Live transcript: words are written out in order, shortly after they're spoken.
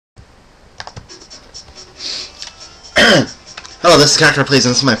Hello, this is Character Plays,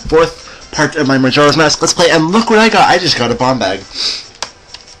 and this is my fourth part of my Majora's Mask Let's Play, and look what I got! I just got a bomb bag.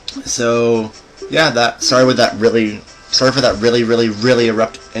 So, yeah, sorry for that really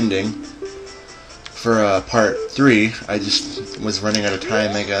abrupt ending for part 3. I just was running out of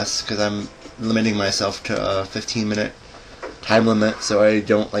time, I guess, because I'm limiting myself to a 15-minute time limit, so I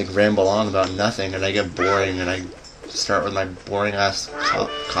don't, like, ramble on about nothing, and I get boring, and I start with my boring-ass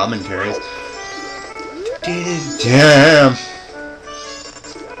commentaries. Damn!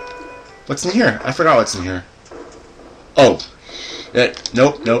 What's in here? I forgot what's in here. Oh.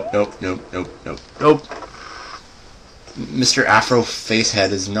 Nope. Mr. Afro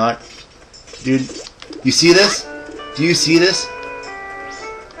Facehead is not... Dude, you see this? Do you see this?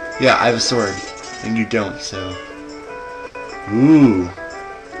 Yeah, I have a sword. And you don't, so... Ooh.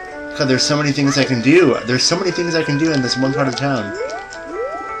 God, there's so many things I can do. There's so many things I can do in this one part of town.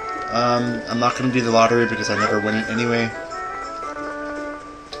 I'm not gonna do the lottery because I never win it anyway.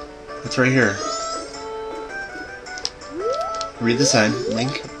 What's right here? Read the sign.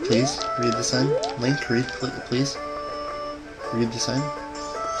 Link, please. Read the sign. Link, read, please. Read the sign.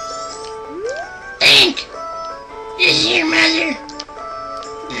 Link! This is your mother.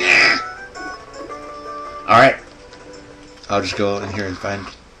 Alright. I'll just go in here and find...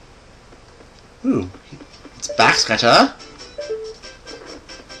 Ooh. It's backscratch, huh?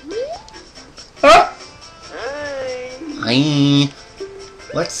 Oh! Hi.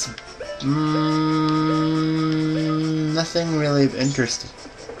 Let's... nothing really interesting.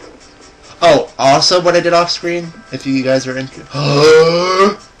 Oh, also what I did off screen, if you guys are interested.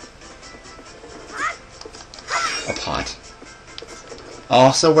 A pot.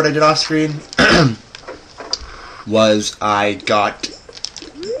 Also what I did off screen was I got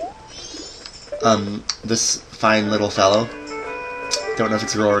this fine little fellow. Don't know if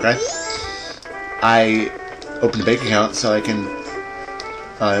it's a girl or a guy. I opened a bank account so I can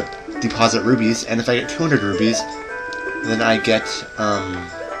deposit rubies, and if I get 200 rubies, then I get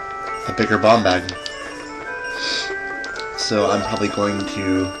a bigger bomb bag. So I'm probably going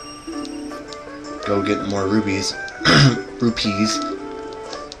to go get more rupees,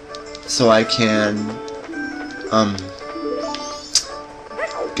 so I can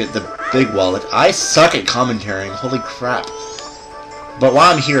get the big wallet. I suck at commentating, holy crap. But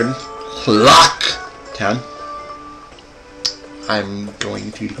while I'm here in Town, I'm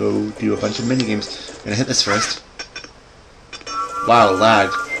going to go do a bunch of minigames. I'm gonna hit this first. Wow,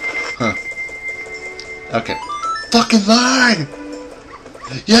 lag. Huh. Okay. Fucking lag!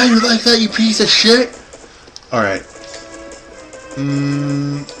 Yeah, you like that, you piece of shit? Alright.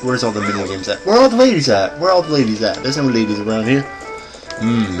 Where's all the minigames at? Where are all the ladies at? Where are all the ladies at? There's no ladies around here.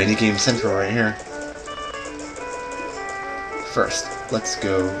 Minigame Central right here. First, let's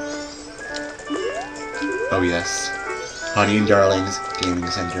go... Oh yes. Honey and Darling's Gaming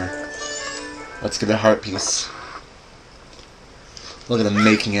Center. Let's get a heart piece. Look at them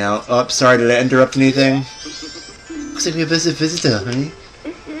making out. Oh, sorry, did I interrupt anything? Looks like we have a visitor, honey.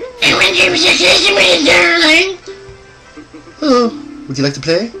 My name is Sesame, darling. Oh, would you like to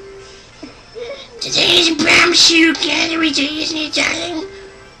play? Today is a brown shoe gallery day, isn't it, darling?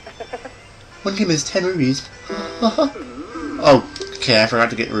 One game is 10 rubies. Oh, okay, I forgot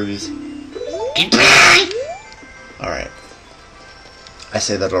to get rubies. Goodbye! Alright. I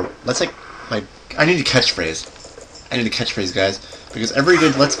say that all. That's like my... I need a catchphrase. I need a catchphrase, guys. Because every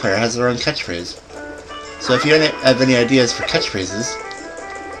good Let's Player has their own catchphrase. So if you have any ideas for catchphrases,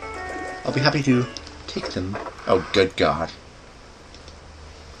 I'll be happy to take them. Oh, good God.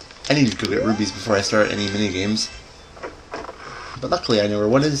 I need to go get rubies before I start any minigames. But luckily I know where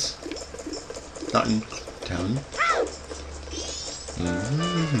one is. Not in town.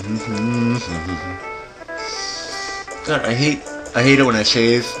 God, I hate it when I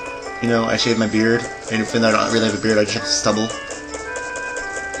shave. You know, I shave my beard, and even though I don't really have a beard, I just have stubble.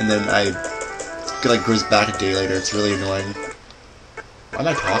 And then it like grows back a day later. It's really annoying. Why am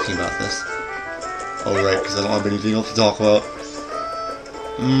I talking about this? Oh right, because I don't have anything else to talk about.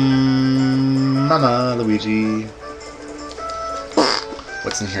 Mama Luigi.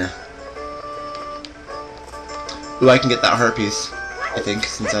 What's in here? Ooh, I can get that heart piece, I think,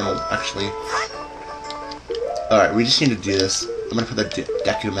 since I'm actually... Alright, we just need to do this. I'm gonna put the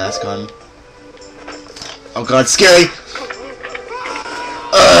Deku mask on. Oh god, scary!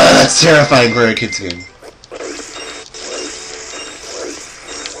 That's terrifying for a kid's game.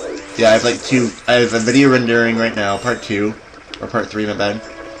 Yeah, I have a video rendering right now, part 2. Or part 3, my bad.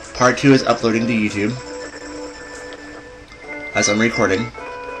 Part 2 is uploading to YouTube. As I'm recording.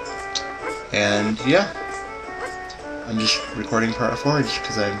 And, yeah. I'm just recording part 4 just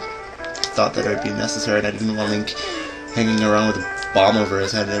because I thought that it would be necessary and I didn't want to link hanging around with a bomb over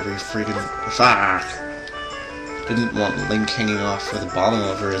his head every freaking... Fuck! Didn't want Link hanging off with a bomb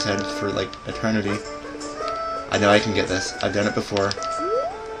over his head for, like, eternity. I know I can get this. I've done it before.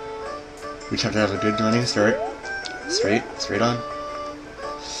 We just have to have a good running start. Straight on.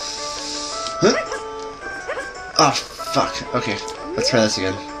 Huh? Oh, fuck. Okay, let's try this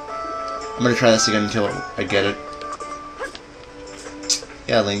again. I'm gonna try this again until I get it.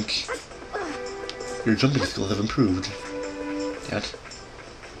 Yeah, Link. Your jumping skills have improved. Yet.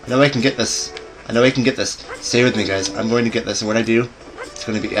 I know I can get this. I know I can get this. Stay with me, guys. I'm going to get this, and when I do, it's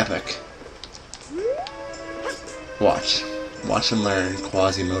going to be epic. Watch. Watch and learn,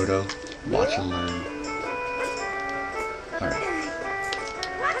 Quasimodo. Watch and learn. Alright.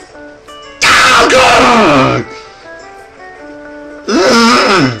 Oh, God!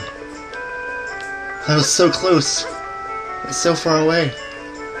 Ugh! I was so close. I was so far away.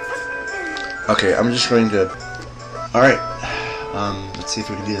 Okay, I'm just going to... Alright. Let's see if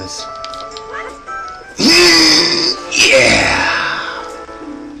we can do this. Yeah!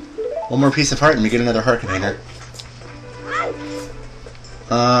 One more piece of heart and we get another heart container.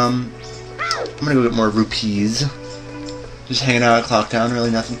 I'm gonna go get more rupees. Just hanging out at Clock Town,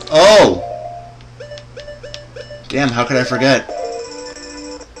 really nothing. Oh! Damn, how could I forget?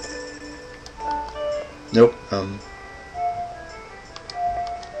 Nope,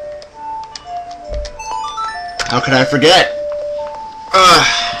 how could I forget?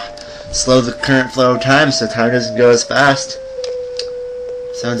 Slow the current flow of time so time doesn't go as fast.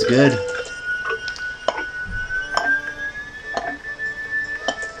 Sounds good.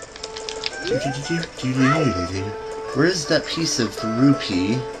 Where is that piece of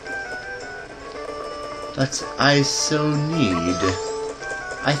rupee that I so need?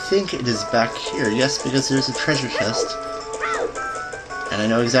 I think it is back here. Yes, because there's a treasure chest. And I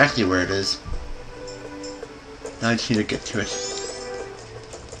know exactly where it is. Now I just need to get to it.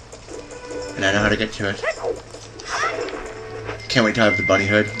 And I know how to get to it. Can't wait to have the bunny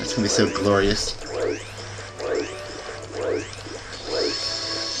hood. It's gonna be so glorious.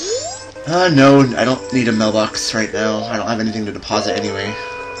 No, I don't need a mailbox right now. I don't have anything to deposit anyway.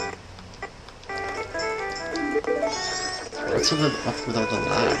 What's up with all the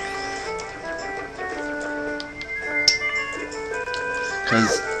lag?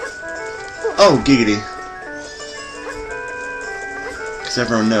 Cause... Oh, giggity. Because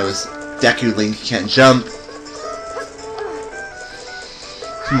everyone knows Deku Link can't jump.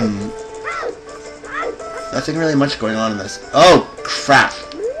 Nothing really much going on in this. Oh, crap.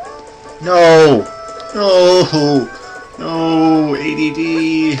 No! No! No!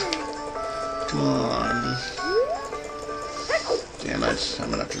 ADD! Come on. Damn it. I'm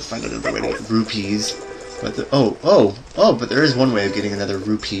gonna have to find another way to get rupees. But but there is one way of getting another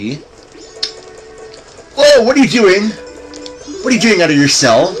rupee. Whoa! What are you doing? What are you doing out of your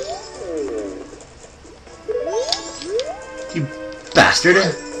cell? You bastard!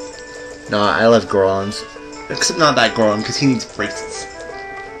 No, I love Gorons. Except not that Goron, because he needs braces.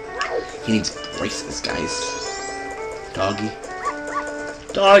 He needs braces, guys. Doggy.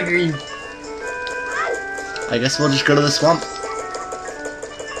 Doggy! I guess we'll just go to the swamp.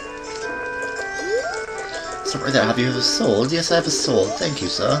 So right there, have you a soul? Yes, I have a soul. Thank you,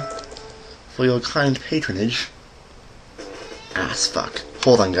 sir. For your kind patronage. Ass fuck.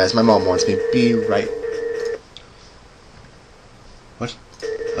 Hold on, guys. My mom wants me. Be right. What?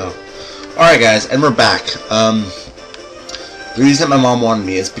 Oh. Alright, guys, and we're back. The reason my mom wanted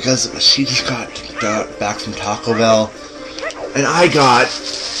me is because she just got back from Taco Bell, and I got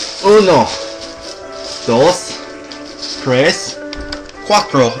uno, dos, tres,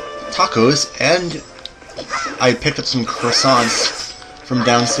 cuatro tacos, and I picked up some croissants from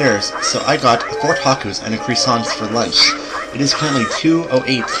downstairs. So I got 4 tacos and a croissant for lunch. It is currently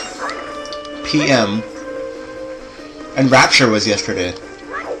 2:08 p.m. and Rapture was yesterday.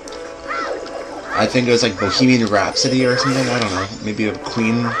 I think it was like Bohemian Rhapsody or something, I don't know, maybe a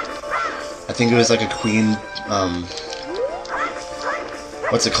Queen, I think it was like a Queen,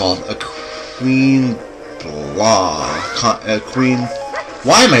 what's it called, a Queen, a Queen,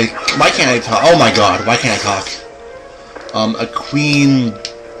 why can't I talk, oh my god, why can't I talk, a Queen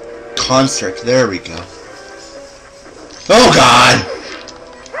concert, there we go, oh god,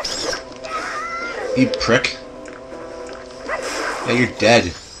 you prick, yeah, you're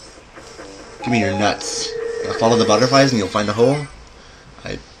dead. Give me your nuts. Now follow the butterflies and you'll find a hole.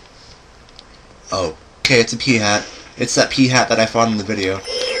 Oh. Okay, it's a pea hat. It's that pea hat that I found in the video.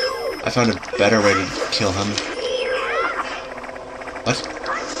 I found a better way to kill him. What?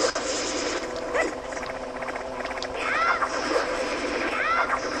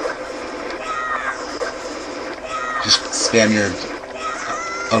 Just spam your...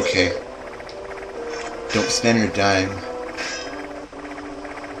 Okay. Don't spam your dime.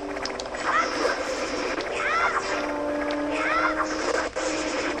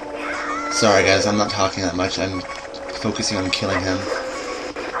 Sorry guys, I'm not talking that much. I'm focusing on killing him.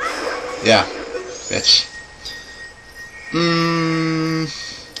 Yeah, bitch.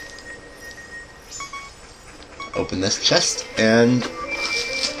 Open this chest and...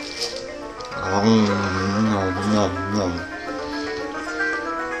 No.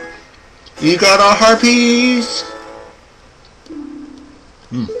 You got our harpies!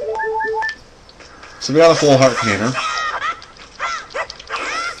 So we got a full heart container.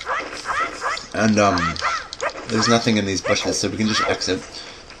 And, there's nothing in these bushes, so we can just exit.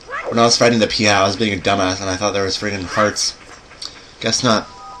 When I was fighting the PI, I was being a dumbass, and I thought there was friggin' hearts. Guess not.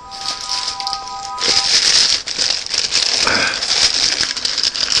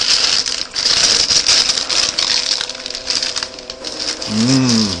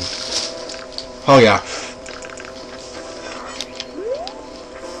 Oh yeah.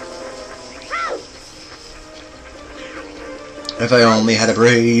 If I only had a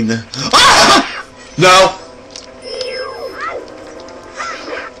brain. Ah! No!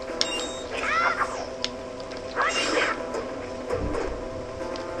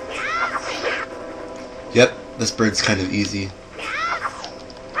 Yep, this bird's kind of easy.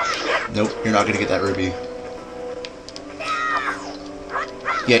 Nope, you're not gonna get that ruby.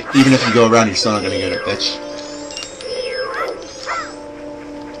 Yeah, even if you go around, you're still not gonna get it, bitch.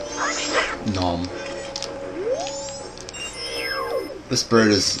 Nom. This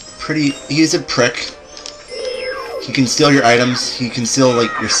bird is pretty... He's a prick. He can steal your items. He can steal,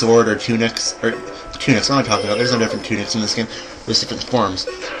 like, your sword or tunics. Or, tunics, what am I talking about? There's no different tunics in this game. There's different forms.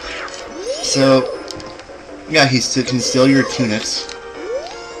 So, yeah, he can steal your tunics.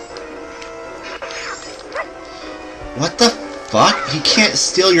 What the fuck? He can't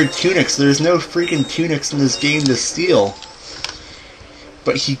steal your tunics. There's no freaking tunics in this game to steal.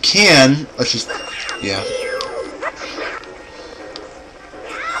 But he can. Let's just... Yeah.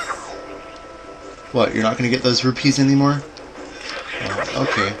 What, you're not gonna get those rupees anymore? Oh,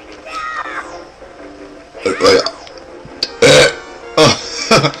 okay. Oh,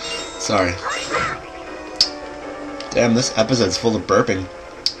 sorry. Damn, this episode's full of burping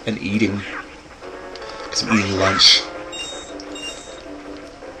and eating. Because I'm eating lunch.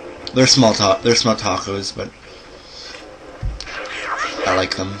 They're small tacos, but I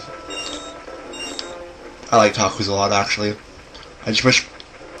like them. I like tacos a lot, actually. I just wish,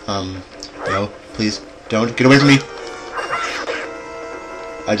 no, please, don't, get away from me!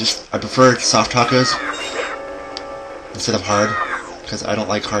 I prefer soft tacos instead of hard, because I don't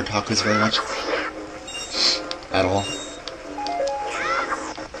like hard tacos very much. At all.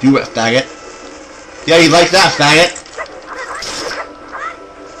 Do it, faggot! Yeah, you like that, faggot!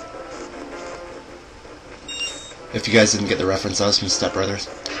 If you guys didn't get the reference, that was from Step Brothers.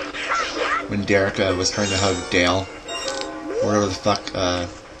 When Derek was trying to hug Dale. Or whatever the fuck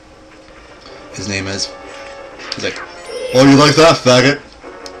his name is. He's like, oh, you like that, faggot?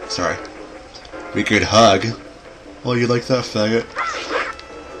 Sorry. We could hug. Oh, you like that, faggot?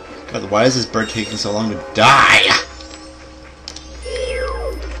 God, why is this bird taking so long to die?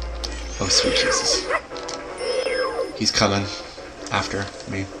 Oh, sweet Jesus. He's coming after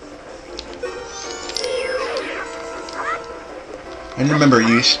me. And remember,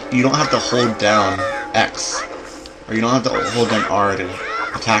 you don't have to hold down X, or you don't have to hold down R to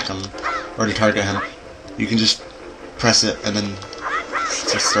attack him, or to target him. You can just press it and then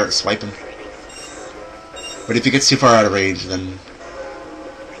just start swiping. But if he gets too far out of range, then...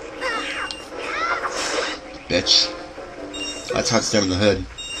 Bitch. That's how it's done in the hood.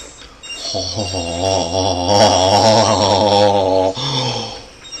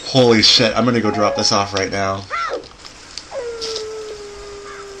 Holy shit, I'm gonna go drop this off right now.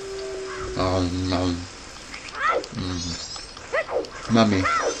 Mummy.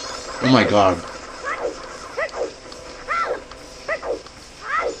 Oh my god.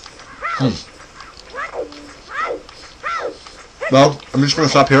 Well, I'm just gonna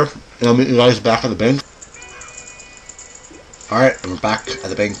stop here, and I'll meet you guys back at the bank. Alright, and we're back at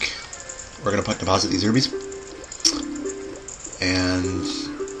the bank. We're gonna deposit these rubies. And...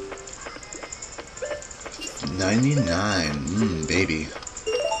 99. Baby.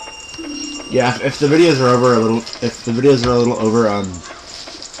 Yeah, if the videos are over a little, over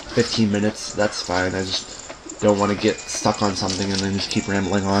 15 minutes, that's fine. I just don't want to get stuck on something and then just keep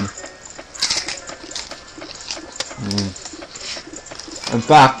rambling on. In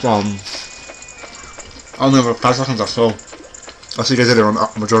fact, I don't know, 5 seconds or so. I'll see you guys later on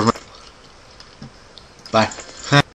Majora. Bye.